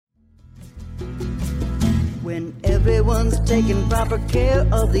when everyone's taking proper care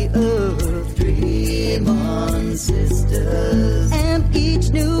of the earth. Dream on, sisters. And each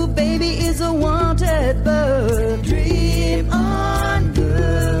new baby is a wanted birth. Dream on,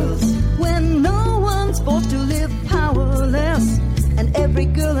 girls. When no one's forced to live powerless, and every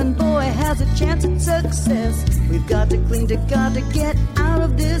girl and boy has a chance at success. We've got to cling to God to get out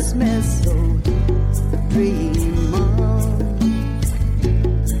of this mess. So dream on.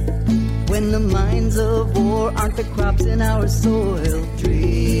 When the mines of war aren't the crops in our soil.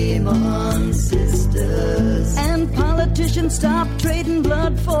 Dream on, sisters. And politicians stop trading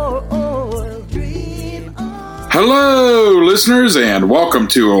blood for oil. Dream on. Hello, listeners, and welcome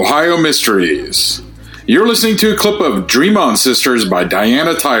to Ohio Mysteries. You're listening to a clip of Dream On, Sisters by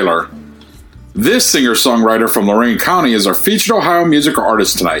Diana Tyler. This singer-songwriter from Lorain County is our featured Ohio musical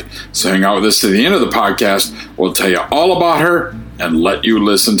artist tonight. So hang out with us to the end of the podcast. We'll tell you all about her and let you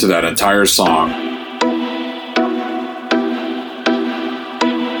listen to that entire song.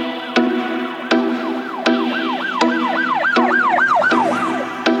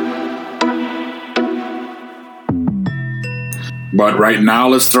 But right now,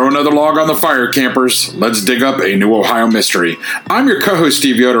 let's throw another log on the fire, campers. Let's dig up a new Ohio mystery. I'm your co-host,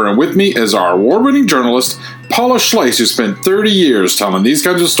 Steve Yoder, and with me is our award-winning journalist, Paula Schleiss, who spent 30 years telling these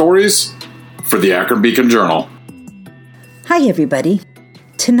kinds of stories for the Akron Beacon Journal. Hi, everybody.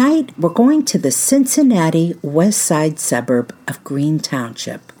 Tonight, we're going to the Cincinnati west side suburb of Greene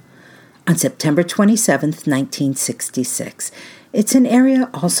Township. On September 27th, 1966, it's an area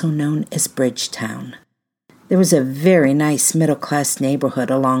also known as Bridgetown. There was a very nice middle-class neighborhood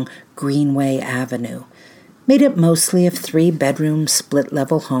along Greenway Avenue, made up mostly of 3-bedroom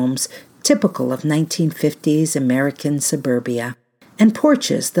split-level homes typical of 1950s American suburbia, and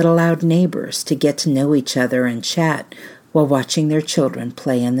porches that allowed neighbors to get to know each other and chat while watching their children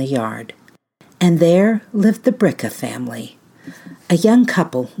play in the yard. And there lived the Bricca family, a young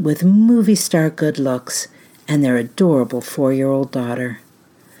couple with movie star good looks and their adorable 4-year-old daughter.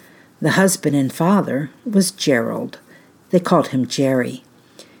 The husband and father was Gerald. They called him Jerry.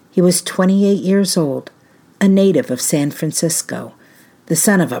 He was 28 years old, a native of San Francisco, the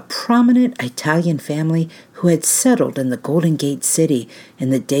son of a prominent Italian family who had settled in the Golden Gate City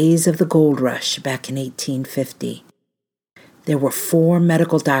in the days of the gold rush back in 1850. There were 4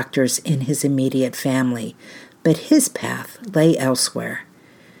 medical doctors in his immediate family, but his path lay elsewhere.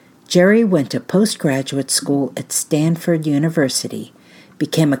 Jerry went to postgraduate school at Stanford University,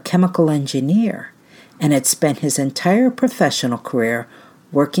 became a chemical engineer, and had spent his entire professional career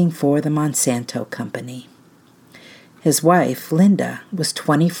working for the Monsanto Company. His wife, Linda, was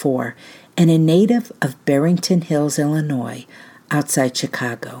 24 and a native of Barrington Hills, Illinois, outside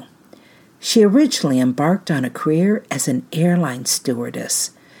Chicago. She originally embarked on a career as an airline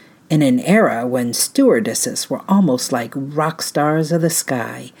stewardess, in an era when stewardesses were almost like rock stars of the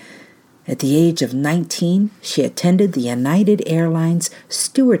sky. At the age of 19, she attended the United Airlines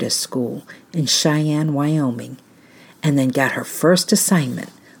Stewardess School in Cheyenne, Wyoming, and then got her first assignment,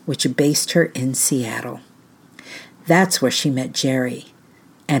 which based her in Seattle. That's where she met Jerry,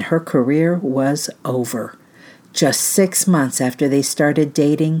 and her career was over. Just 6 months after they started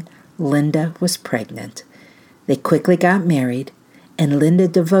dating, Linda was pregnant. They quickly got married, and Linda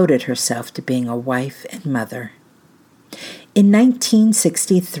devoted herself to being a wife and mother. In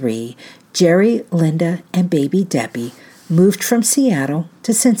 1963, Jerry, Linda, and baby Debbie moved from Seattle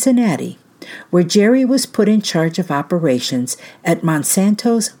to Cincinnati, where Jerry was put in charge of operations at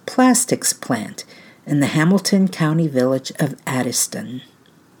Monsanto's plastics plant in the Hamilton County village of Addiston.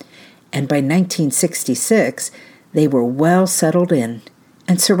 And by 1966, they were well settled in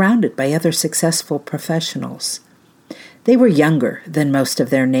and surrounded by other successful professionals. They were younger than most of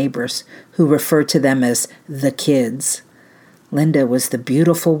their neighbors, who referred to them as the kids. Linda was the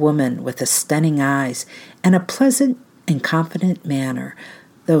beautiful woman with the stunning eyes and a pleasant and confident manner,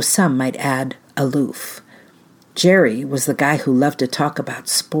 though some might add aloof. Jerry was the guy who loved to talk about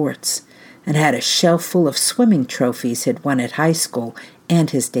sports and had a shelf full of swimming trophies he'd won at high school and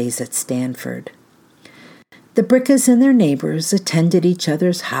his days at Stanford. The Briccas and their neighbors attended each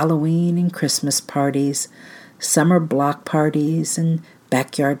other's Halloween and Christmas parties, summer block parties, and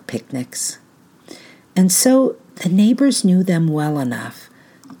backyard picnics. And so the neighbors knew them well enough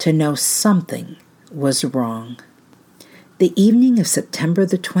to know something was wrong. The evening of September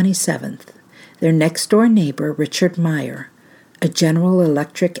the 27th, their next-door neighbor, Richard Meyer, a General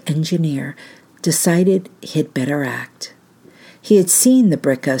Electric engineer, decided he'd better act. He had seen the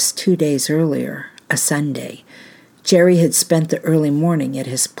Briccas 2 days earlier, a Sunday. Jerry had spent the early morning at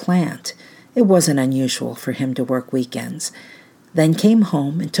his plant. It wasn't unusual for him to work weekends. then came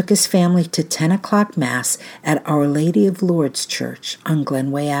home and took his family to 10 o'clock Mass at Our Lady of Lourdes Church on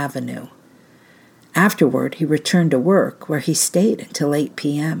Glenway Avenue. Afterward, he returned to work, where he stayed until 8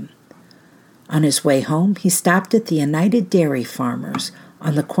 p.m. On his way home, he stopped at the United Dairy Farmers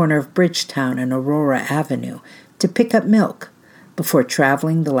on the corner of Bridgetown and Aurora Avenue to pick up milk before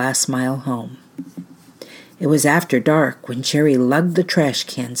traveling the last mile home. It was after dark when Jerry lugged the trash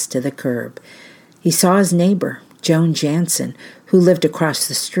cans to the curb. He saw his neighbor, Joan Jansen, who lived across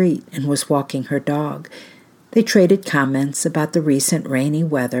the street and was walking her dog. They traded comments about the recent rainy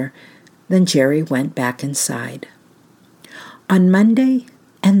weather. Then Jerry went back inside. On Monday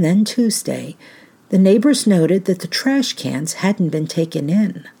and then Tuesday, the neighbors noted that the trash cans hadn't been taken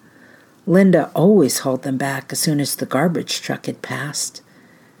in. Linda always hauled them back as soon as the garbage truck had passed.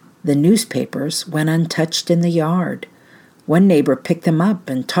 The newspapers went untouched in the yard. One neighbor picked them up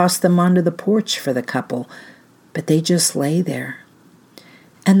and tossed them onto the porch for the couple, but they just lay there.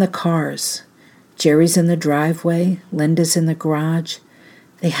 And the cars. Jerry's in the driveway, Linda's in the garage.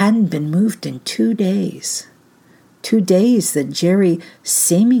 They hadn't been moved in 2 days. 2 days that Jerry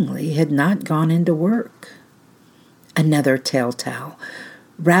seemingly had not gone into work. Another telltale.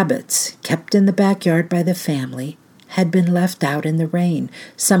 Rabbits, kept in the backyard by the family, had been left out in the rain,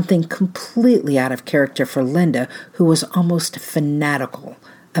 something completely out of character for Linda, who was almost fanatical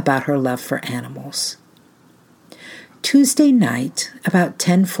about her love for animals. Tuesday night, about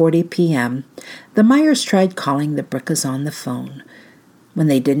 10:40 p.m., the Myers tried calling the Briccas on the phone. When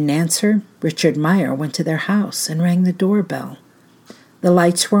they didn't answer, Richard Meyer went to their house and rang the doorbell. The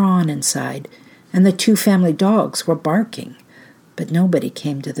lights were on inside, and the 2 family dogs were barking, but nobody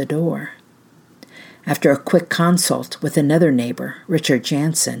came to the door. After a quick consult with another neighbor, Richard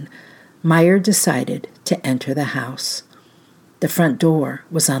Jansen, Meyer decided to enter the house. The front door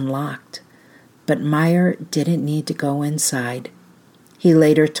was unlocked, but Meyer didn't need to go inside. He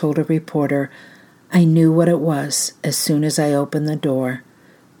later told a reporter, "I knew what it was as soon as I opened the door.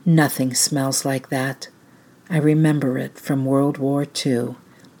 Nothing smells like that. I remember it from World War II."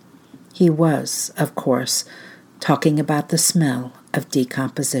 He was, of course, talking about the smell of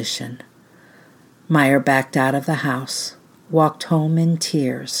decomposition. Meyer backed out of the house, walked home in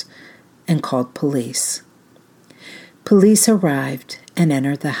tears, and called police. Police arrived and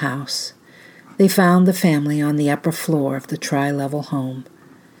entered the house. They found the family on the upper floor of the tri-level home.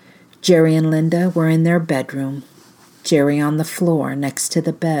 Jerry and Linda were in their bedroom, Jerry on the floor next to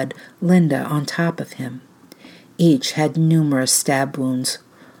the bed, Linda on top of him. Each had numerous stab wounds,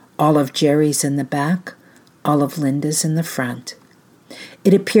 all of Jerry's in the back, all of Linda's in the front.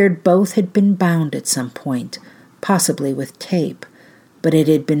 It appeared both had been bound at some point, possibly with tape, but it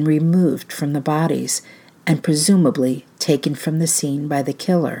had been removed from the bodies and presumably taken from the scene by the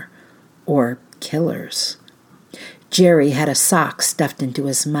killer, or killers. Jerry had a sock stuffed into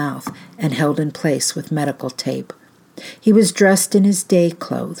his mouth and held in place with medical tape. He was dressed in his day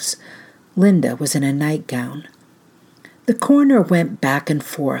clothes. Linda was in a nightgown. The coroner went back and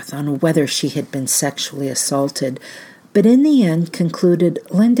forth on whether she had been sexually assaulted, but in the end concluded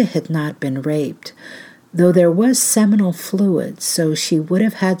Linda had not been raped, though there was seminal fluid, so she would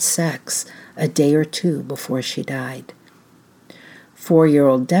have had sex a day or 2 before she died.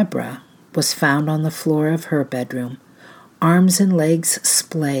 4-year-old Deborah was found on the floor of her bedroom, arms and legs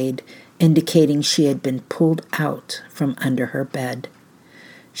splayed, indicating she had been pulled out from under her bed.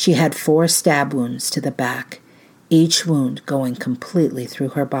 She had 4 stab wounds to the back, each wound going completely through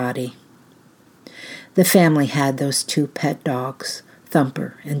her body. The family had those 2 pet dogs,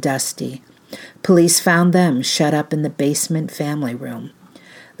 Thumper and Dusty. Police found them shut up in the basement family room,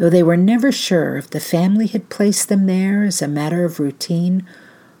 though they were never sure if the family had placed them there as a matter of routine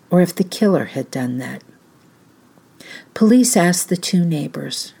or if the killer had done that. Police asked the 2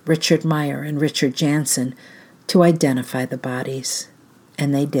 neighbors, Richard Meyer and Richard Jansen, to identify the bodies,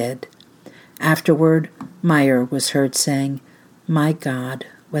 and they did. Afterward, Meyer was heard saying, "My God,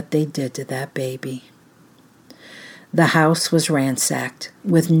 what they did to that baby." The house was ransacked,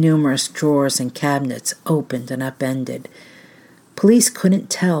 with numerous drawers and cabinets opened and upended. Police couldn't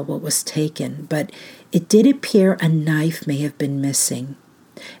tell what was taken, but it did appear a knife may have been missing.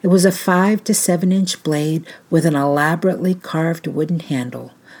 It was a 5 to 7-inch blade with an elaborately carved wooden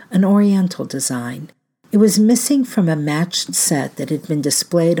handle, an oriental design. It was missing from a matched set that had been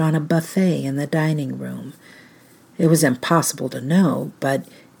displayed on a buffet in the dining room. It was impossible to know, but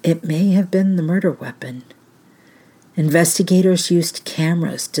it may have been the murder weapon. Investigators used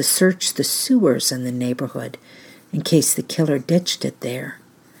cameras to search the sewers in the neighborhood in case the killer ditched it there,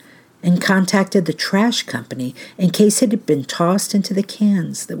 and contacted the trash company in case it had been tossed into the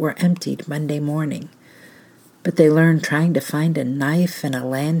cans that were emptied Monday morning. but they learned trying to find a knife in a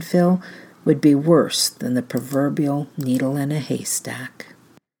landfill would be worse than the proverbial needle in a haystack.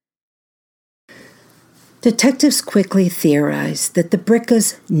 Detectives quickly theorized that the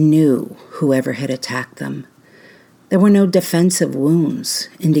Briccas knew whoever had attacked them. There were no defensive wounds,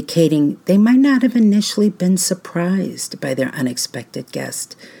 indicating they might not have initially been surprised by their unexpected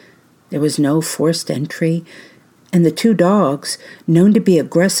guest. There was no forced entry, and the two dogs, known to be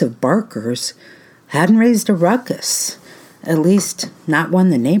aggressive barkers, hadn't raised a ruckus, at least not one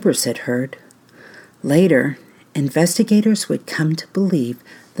the neighbors had heard. Later, investigators would come to believe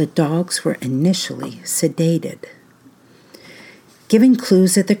the dogs were initially sedated. Given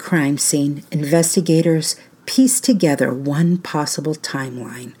clues at the crime scene, investigators pieced together one possible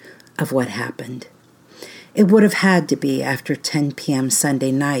timeline of what happened. It would have had to be after 10 p.m.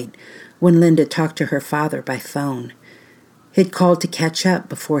 Sunday night when Linda talked to her father by phone. He'd called to catch up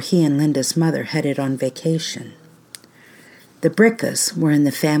before he and Linda's mother headed on vacation. The Briccas were in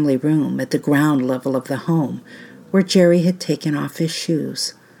the family room at the ground level of the home, where Jerry had taken off his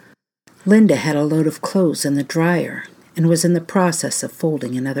shoes. Linda had a load of clothes in the dryer and was in the process of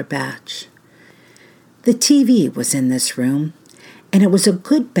folding another batch. The TV was in this room, and it was a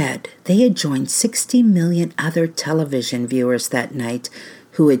good bet they had joined 60 million other television viewers that night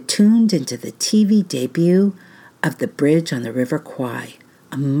who had tuned into the TV debut of The Bridge on the River Kwai,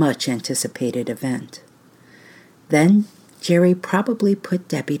 a much-anticipated event. Then Jerry probably put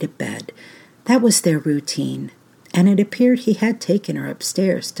Debbie to bed. That was their routine, and it appeared he had taken her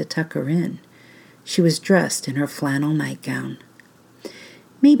upstairs to tuck her in. She was dressed in her flannel nightgown.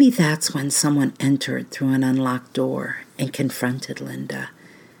 Maybe that's when someone entered through an unlocked door and confronted Linda.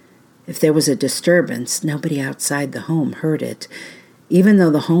 If there was a disturbance, nobody outside the home heard it. Even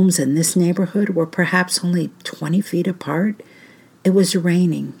though the homes in this neighborhood were perhaps only 20 feet apart, it was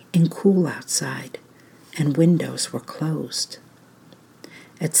raining and cool outside, and windows were closed.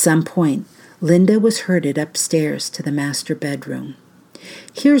 At some point, Linda was herded upstairs to the master bedroom.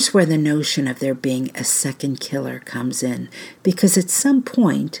 Here's where the notion of there being a second killer comes in, because at some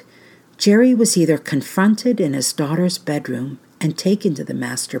point, Jerry was either confronted in his daughter's bedroom and taken to the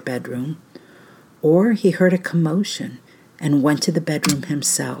master bedroom, or he heard a commotion and went to the bedroom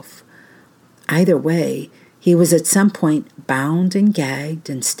himself. Either way, he was at some point bound and gagged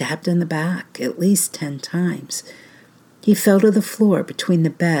and stabbed in the back at least 10 times. He fell to the floor between the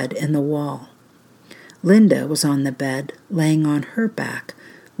bed and the wall. Linda was on the bed, laying on her back,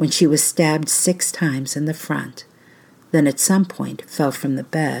 when she was stabbed 6 times in the front, then at some point fell from the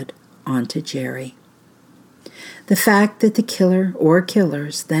bed onto Jerry. The fact that the killer or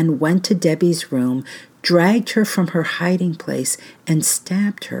killers then went to Debbie's room, dragged her from her hiding place, and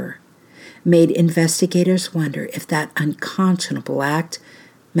stabbed her made investigators wonder if that unconscionable act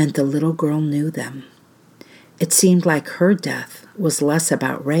meant the little girl knew them. It seemed like her death was less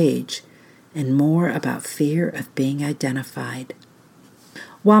about rage and more about fear of being identified.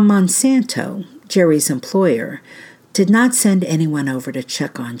 While Monsanto, Jerry's employer, did not send anyone over to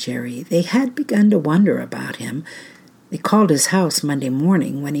check on Jerry, they had begun to wonder about him. They called his house Monday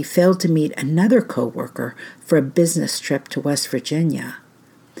morning when he failed to meet another co-worker for a business trip to West Virginia.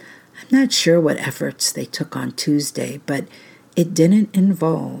 I'm not sure what efforts they took on Tuesday, but it didn't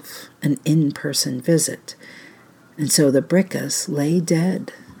involve an in-person visit, and so the Briccas lay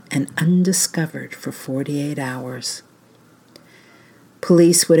dead and undiscovered for 48 hours.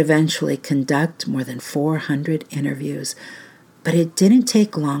 Police would eventually conduct more than 400 interviews, but it didn't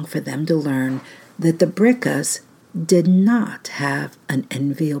take long for them to learn that the Briccas did not have an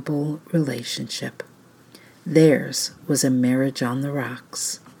enviable relationship. Theirs was a marriage on the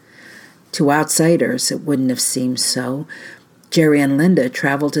rocks. To outsiders, it wouldn't have seemed so. Jerry and Linda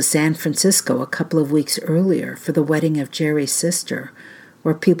traveled to San Francisco a couple of weeks earlier for the wedding of Jerry's sister,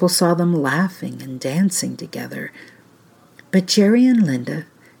 where people saw them laughing and dancing together. But Jerry and Linda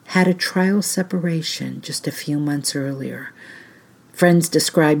had a trial separation just a few months earlier. Friends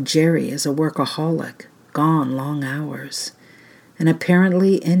described Jerry as a workaholic, gone long hours. And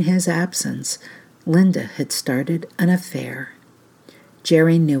apparently in his absence, Linda had started an affair.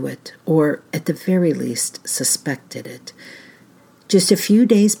 Jerry knew it, or at the very least suspected it. Just a few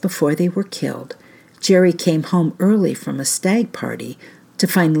days before they were killed, Jerry came home early from a stag party to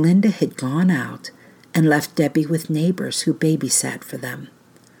find Linda had gone out and left Debbie with neighbors who babysat for them.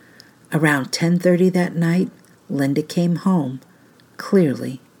 Around 10:30 that night, Linda came home,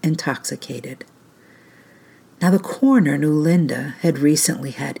 clearly intoxicated. Now the coroner knew Linda had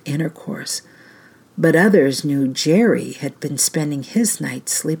recently had intercourse, but others knew Jerry had been spending his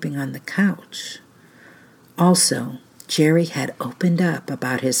nights sleeping on the couch. Also, Jerry had opened up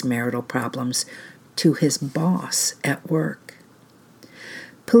about his marital problems to his boss at work.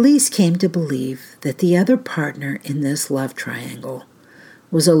 Police came to believe that the other partner in this love triangle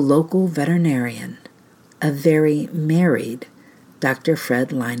was a local veterinarian, a very married Dr. Fred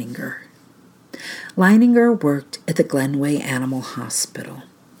Leininger. Leininger worked at the Glenway Animal Hospital.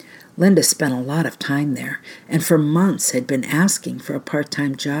 Linda spent a lot of time there, and for months had been asking for a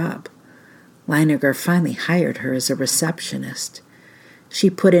part-time job. Leininger finally hired her as a receptionist. She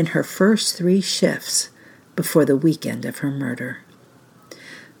put in her first 3 shifts before the weekend of her murder.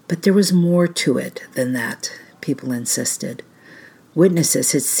 But there was more to it than that, people insisted.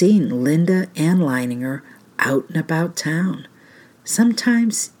 Witnesses had seen Linda and Leininger out and about town,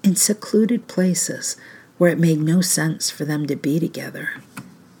 sometimes in secluded places where it made no sense for them to be together.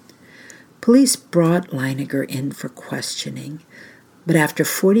 Police brought Leininger in for questioning, but after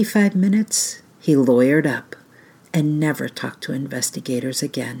 45 minutes, he lawyered up and never talked to investigators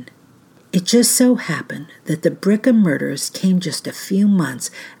again. It just so happened that the Bricca murders came just a few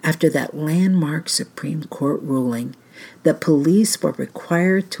months after that landmark Supreme Court ruling that police were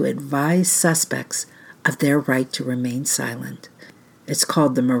required to advise suspects of their right to remain silent. It's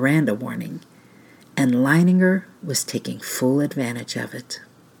called the Miranda warning, and Leininger was taking full advantage of it.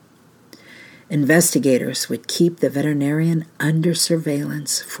 Investigators would keep the veterinarian under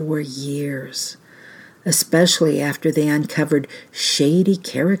surveillance for years, especially after they uncovered shady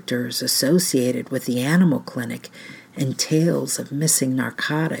characters associated with the animal clinic and tales of missing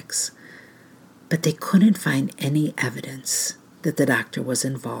narcotics. But they couldn't find any evidence that the doctor was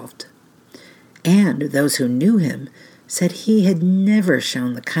involved. And those who knew him said he had never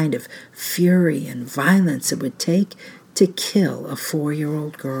shown the kind of fury and violence it would take to kill a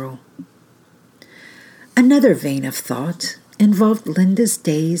 4-year-old girl. Another vein of thought involved Linda's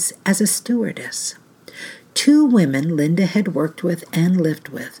days as a stewardess. 2 women Linda had worked with and lived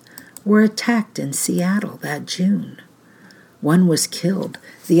with were attacked in Seattle that June. One was killed,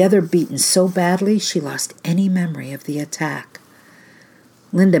 the other beaten so badly she lost any memory of the attack.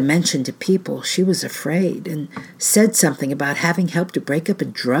 Linda mentioned to people she was afraid and said something about having helped to break up a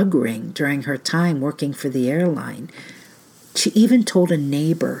drug ring during her time working for the airline. She even told a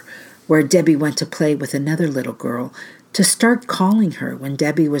neighbor where Debbie went to play with another little girl to start calling her when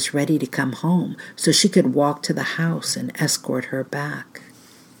Debbie was ready to come home so she could walk to the house and escort her back.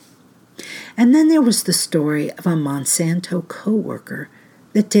 And then there was the story of a Monsanto co-worker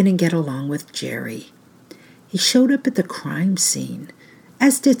that didn't get along with Jerry. He showed up at the crime scene,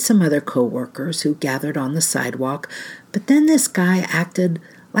 as did some other co-workers who gathered on the sidewalk, but then this guy acted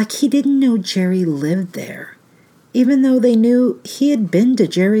like he didn't know Jerry lived there, even though they knew he had been to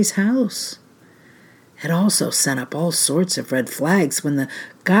Jerry's house. It also sent up all sorts of red flags when the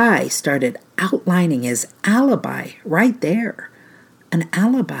guy started outlining his alibi right there, an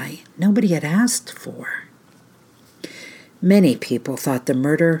alibi nobody had asked for. Many people thought the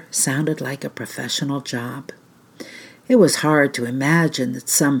murder sounded like a professional job. It was hard to imagine that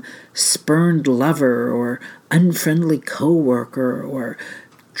some spurned lover or unfriendly co-worker or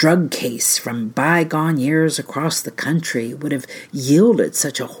drug case from bygone years across the country would have yielded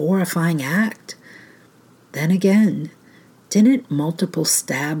such a horrifying act. Then again, didn't multiple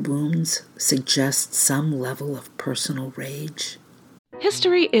stab wounds suggest some level of personal rage?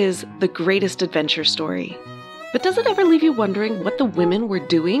 History is the greatest adventure story. But does it ever leave you wondering what the women were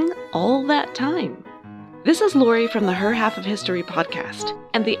doing all that time? This is Lori from the Her Half of History podcast,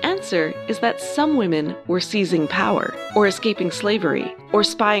 and the answer is that some women were seizing power, or escaping slavery, or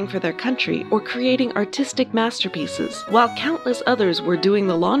spying for their country, or creating artistic masterpieces, while countless others were doing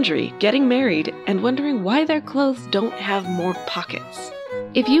the laundry, getting married, and wondering why their clothes don't have more pockets.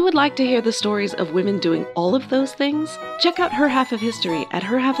 If you would like to hear the stories of women doing all of those things, check out Her Half of History at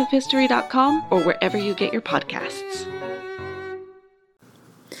herhalfofhistory.com or wherever you get your podcasts.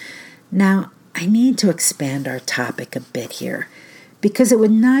 Now, I need to expand our topic a bit here, because it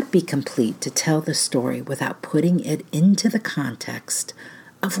would not be complete to tell the story without putting it into the context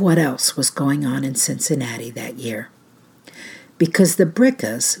of what else was going on in Cincinnati that year. Because the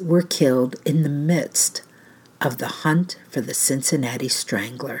Briccas were killed in the midst of the hunt for the Cincinnati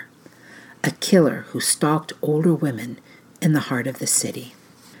Strangler, a killer who stalked older women in the heart of the city.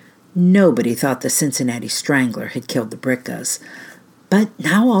 Nobody thought the Cincinnati Strangler had killed the Briccas, but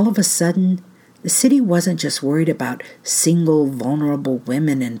now all of a sudden, the city wasn't just worried about single, vulnerable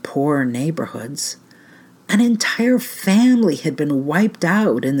women in poor neighborhoods. An entire family had been wiped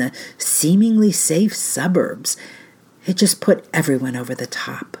out in the seemingly safe suburbs. It just put everyone over the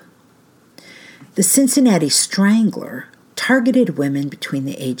top. The Cincinnati Strangler targeted women between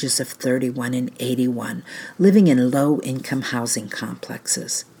the ages of 31 and 81, living in low-income housing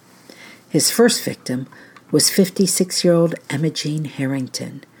complexes. His first victim was 56-year-old Emma Jean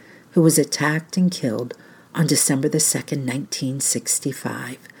Harrington, who was attacked and killed on December the 2nd,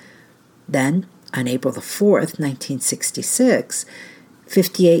 1965. Then, on April the 4th, 1966,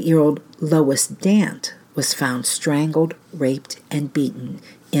 58-year-old Lois Dant was found strangled, raped, and beaten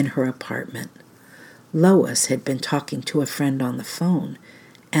in her apartment. Lois had been talking to a friend on the phone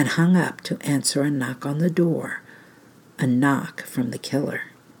and hung up to answer a knock on the door, a knock from the killer.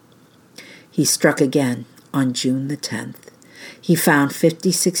 He struck again on June the 10th. He found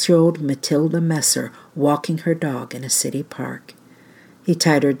 56-year-old Matilda Messer walking her dog in a city park. He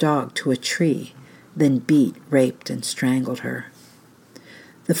tied her dog to a tree, then beat, raped, and strangled her.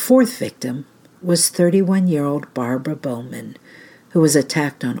 The fourth victim was 31-year-old Barbara Bowman, who was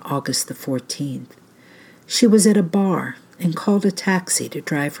attacked on August the 14th. She was at a bar and called a taxi to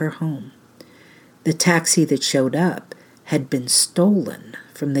drive her home. The taxi that showed up had been stolen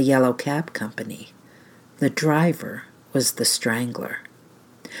from the Yellow Cab Company. The driver was the strangler.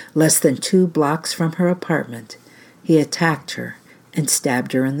 Less than 2 blocks from her apartment, he attacked her and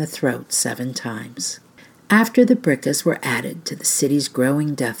stabbed her in the throat 7 times. After the Briccas were added to the city's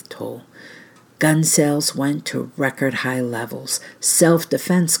growing death toll, gun sales went to record-high levels.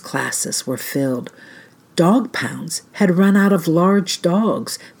 Self-defense classes were filled. Dog pounds had run out of large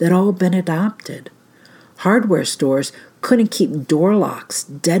dogs that all been adopted. Hardware stores couldn't keep door locks,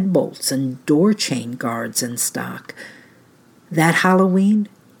 deadbolts, and door chain guards in stock. That Halloween,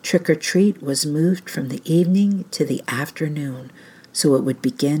 trick-or-treat was moved from the evening to the afternoon, so it would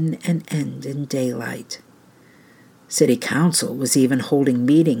begin and end in daylight. City Council was even holding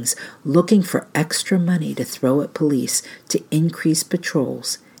meetings looking for extra money to throw at police to increase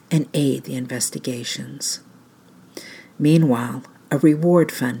patrols and aid the investigations. Meanwhile, a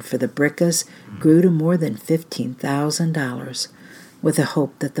reward fund for the Briccas grew to more than $15,000, with a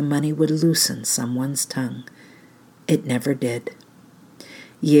hope that the money would loosen someone's tongue. It never did.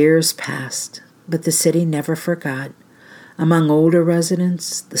 Years passed, but the city never forgot. Among older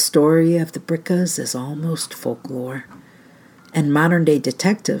residents, the story of the Briccas is almost folklore, and modern-day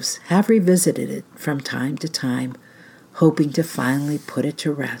detectives have revisited it from time to time, hoping to finally put it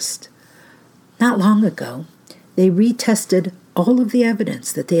to rest. Not long ago, they retested all of the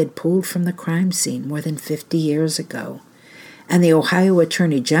evidence that they had pulled from the crime scene more than 50 years ago, and the Ohio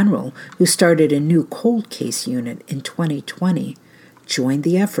Attorney General, who started a new cold case unit in 2020, joined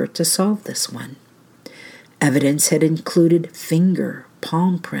the effort to solve this one. Evidence had included finger,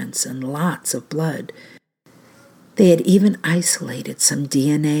 palm prints, and lots of blood. They had even isolated some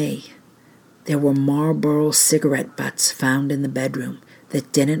DNA. There were Marlboro cigarette butts found in the bedroom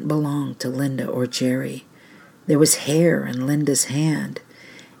that didn't belong to Linda or Jerry. There was hair in Linda's hand,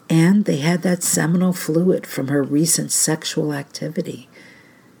 and they had that seminal fluid from her recent sexual activity.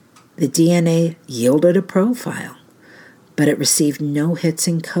 The DNA yielded a profile, but it received no hits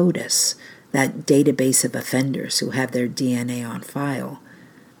in CODIS, that database of offenders who have their DNA on file.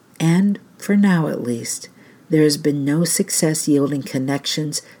 And, for now at least, there has been no success yielding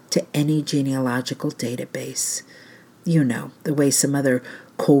connections to any genealogical database. You know, the way some other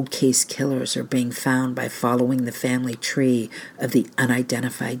cold case killers are being found by following the family tree of the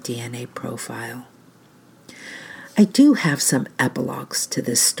unidentified DNA profile. I do have some epilogues to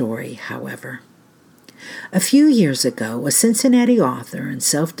this story, however. A few years ago, a Cincinnati author and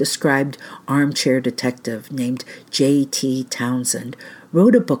self-described armchair detective named J.T. Townsend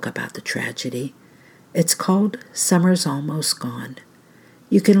wrote a book about the tragedy. It's called Summer's Almost Gone.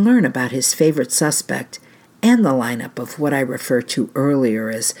 You can learn about his favorite suspect and the lineup of what I referred to earlier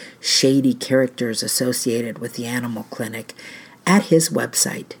as shady characters associated with the animal clinic at his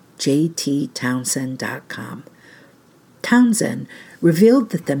website, jttownsend.com. Townsend revealed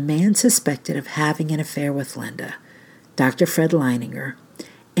that the man suspected of having an affair with Linda, Dr. Fred Leininger,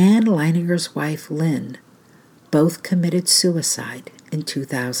 and Leininger's wife, Lynn, both committed suicide in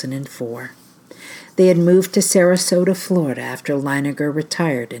 2004. They had moved to Sarasota, Florida after Leininger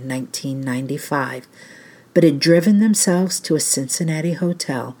retired in 1995, but had driven themselves to a Cincinnati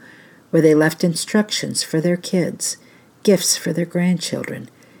hotel where they left instructions for their kids, gifts for their grandchildren,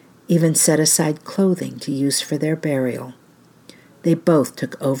 even set aside clothing to use for their burial. They both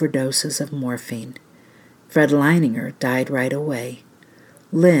took overdoses of morphine. Fred Leininger died right away.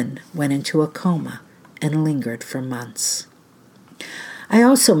 Lynn went into a coma and lingered for months. I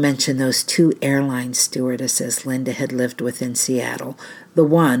also mentioned those 2 airline stewardesses Linda had lived with in Seattle. The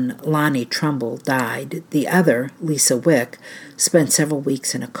one, Lonnie Trumbull, died. The other, Lisa Wick, spent several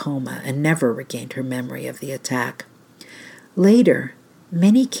weeks in a coma and never regained her memory of the attack. Later,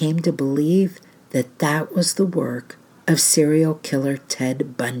 many came to believe that that was the work of serial killer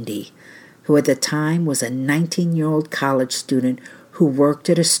Ted Bundy, who at the time was a 19-year-old college student who worked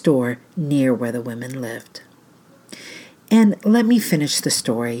at a store near where the women lived. And let me finish the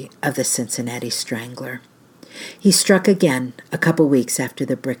story of the Cincinnati Strangler. He struck again a couple weeks after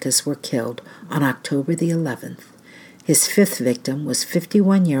the Briccas were killed on October the 11th. His fifth victim was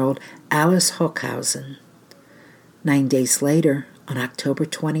 51-year-old Alice Hockhausen. 9 days later, on October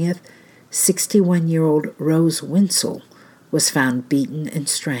 20th, 61-year-old Rose Winsel was found beaten and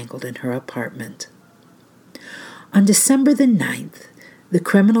strangled in her apartment. On December the 9th, the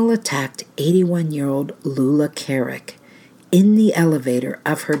criminal attacked 81-year-old Lula Carrick in the elevator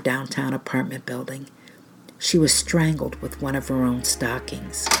of her downtown apartment building. She was strangled with one of her own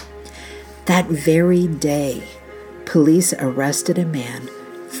stockings. That very day, police arrested a man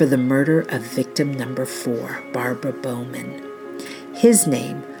for the murder of victim number 4, Barbara Bowman. His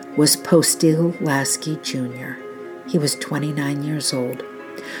name was Postil Lasky Jr. He was 29 years old.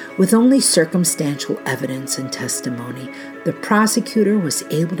 With only circumstantial evidence and testimony, the prosecutor was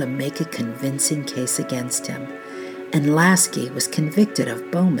able to make a convincing case against him, and Lasky was convicted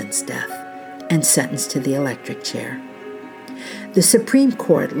of Bowman's death and sentenced to the electric chair. The Supreme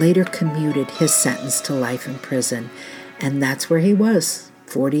Court later commuted his sentence to life in prison, and that's where he was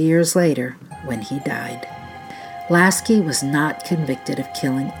 40 years later when he died. Lasky was not convicted of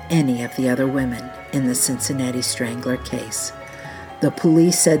killing any of the other women in the Cincinnati Strangler case. The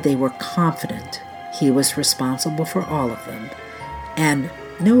police said they were confident he was responsible for all of them, and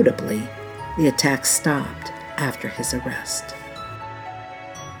notably, the attack stopped after his arrest.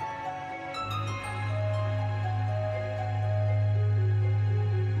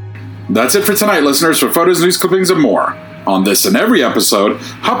 That's it for tonight, listeners. For photos, news clippings, and more on this and every episode,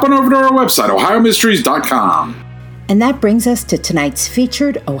 hop on over to our website, ohiomysteries.com. And that brings us to tonight's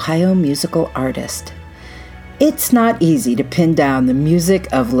featured Ohio musical artist. It's not easy to pin down the music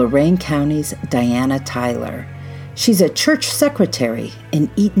of Lorain County's Diana Tyler. She's a church secretary in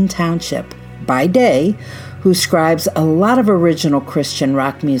Eaton Township by day who scribes a lot of original Christian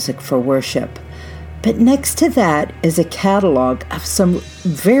rock music for worship. But next to that is a catalog of some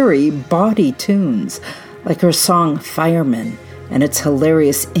very bawdy tunes, like her song Fireman and its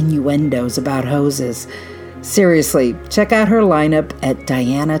hilarious innuendos about hoses. Seriously, check out her lineup at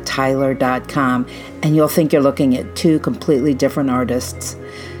dianatyler.com and you'll think you're looking at two completely different artists.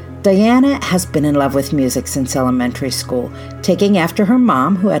 Diana has been in love with music since elementary school, taking after her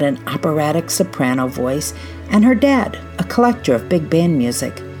mom, who had an operatic soprano voice, and her dad, a collector of big band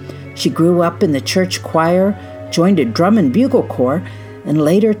music. She grew up in the church choir, joined a drum and bugle corps, and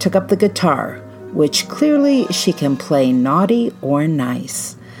later took up the guitar, which clearly she can play naughty or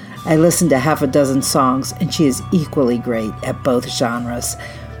nice. I listened to half a dozen songs, and she is equally great at both genres.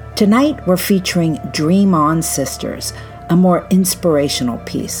 Tonight, we're featuring Dream On Sisters, a more inspirational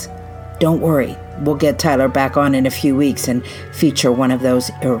piece. Don't worry, we'll get Tyler back on in a few weeks and feature one of those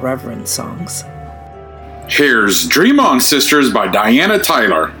irreverent songs. Here's Dream On Sisters by Diana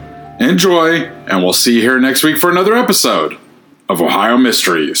Tyler. Enjoy, and we'll see you here next week for another episode of Ohio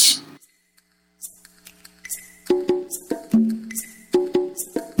Mysteries.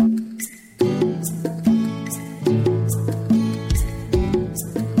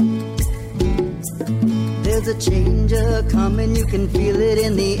 There's a change a-coming, you can feel it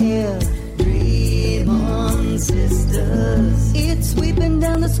in the air. Dream on, sisters. It's sweeping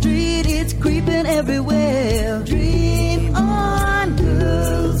down the street, it's creeping everywhere. Dream on,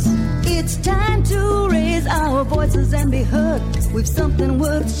 girls. It's time to raise our voices and be heard. We've something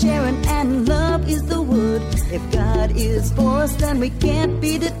worth sharing, and love is the word. If God is for us, then we can't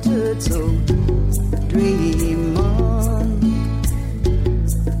be deterred. So dream on.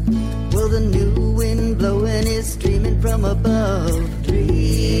 Well, the new wind blowing is streaming from above.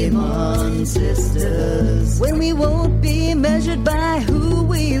 Dream on, sisters. When we won't be measured by who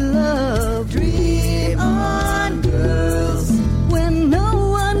we love. Dream on, girls. When no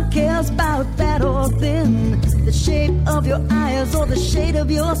one cares about fat or thin, the shape of your eyes or the shade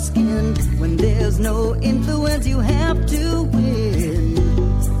of your skin. When there's no influence, you have to win.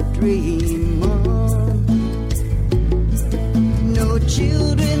 Dream on. No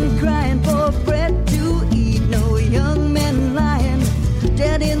children crying for bread to eat. No young men lying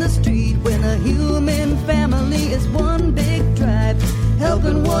dead in the street. When a human family is one big tribe,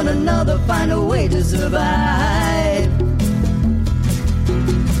 helping one another find a way to survive.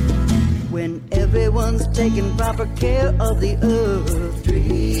 When everyone's taking proper care of the earth.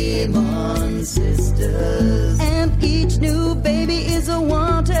 Dream on, sisters. And each new baby is a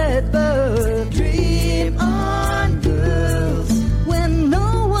wanted birth. Dream on, girls. When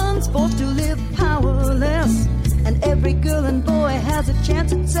no one's forced to live powerless, and every girl and boy has a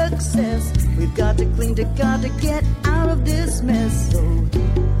chance at success. to cling to God to get out of this mess. So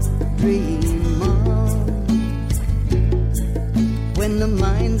dream on. When the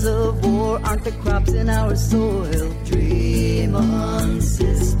mines of war aren't the crops in our soil, dream on,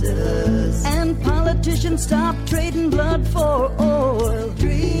 sisters. And politicians stop trading blood for oil.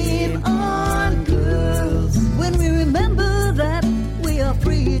 Dream on, girls. When we remember that we are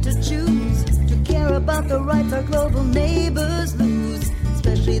free to choose to care about the rights our global neighbors lose,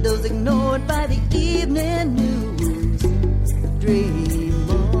 especially those ignored by the evening news. Dream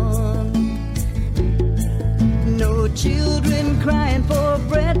on. No children crying for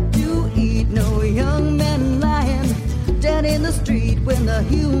bread to eat, no young men lying dead in the street, when the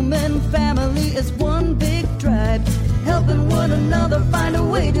human family is one big tribe, helping one another find a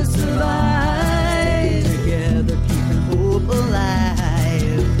way to survive. Together keeping hope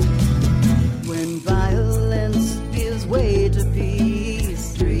alive. When violence gives way to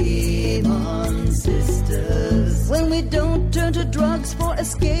peace, dream on, sisters. When we don't turn to drugs for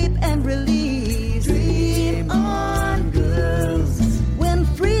escape and release, dream on, girls. When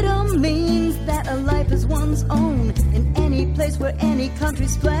freedom means that a life is one's own, in any place where any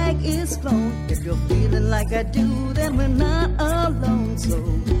country's flag is flown. If you're feeling like I do, then we're not alone. So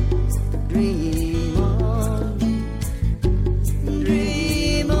dream on,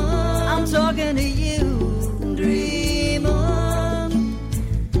 dream on. I'm talking to you. Dream on.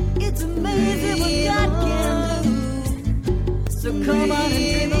 It's amazing what God can do. So come on and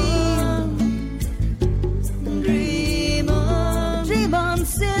dream on. Dream on. Dream on,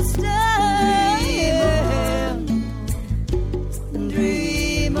 sister.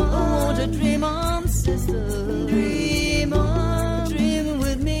 Dream on. Oh, won't you dream on, sister? Dream on. Dream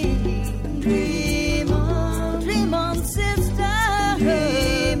with me. Dream on. Dream on, sister.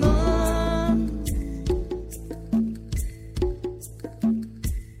 Dream on.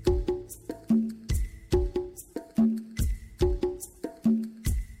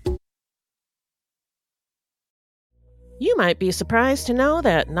 You might be surprised to know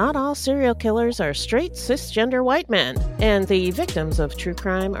that not all serial killers are straight cisgender white men, and the victims of true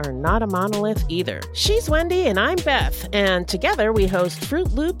crime are not a monolith either. She's Wendy and I'm Beth, and together we host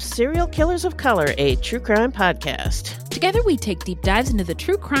Fruit Loops Serial Killers of Color, a true crime podcast. Together we take deep dives into the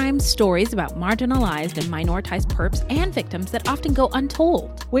true crime stories about marginalized and minoritized perps and victims that often go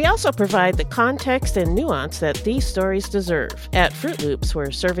untold. We also provide the context and nuance that these stories deserve. At Fruit Loops,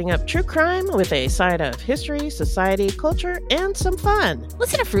 we're serving up true crime with a side of history, society, culture, and some fun.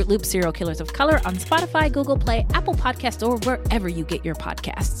 Listen to Fruit Loops Serial Killers of Color on Spotify, Google Play, Apple Podcasts, or wherever you get your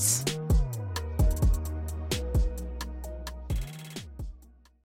podcasts.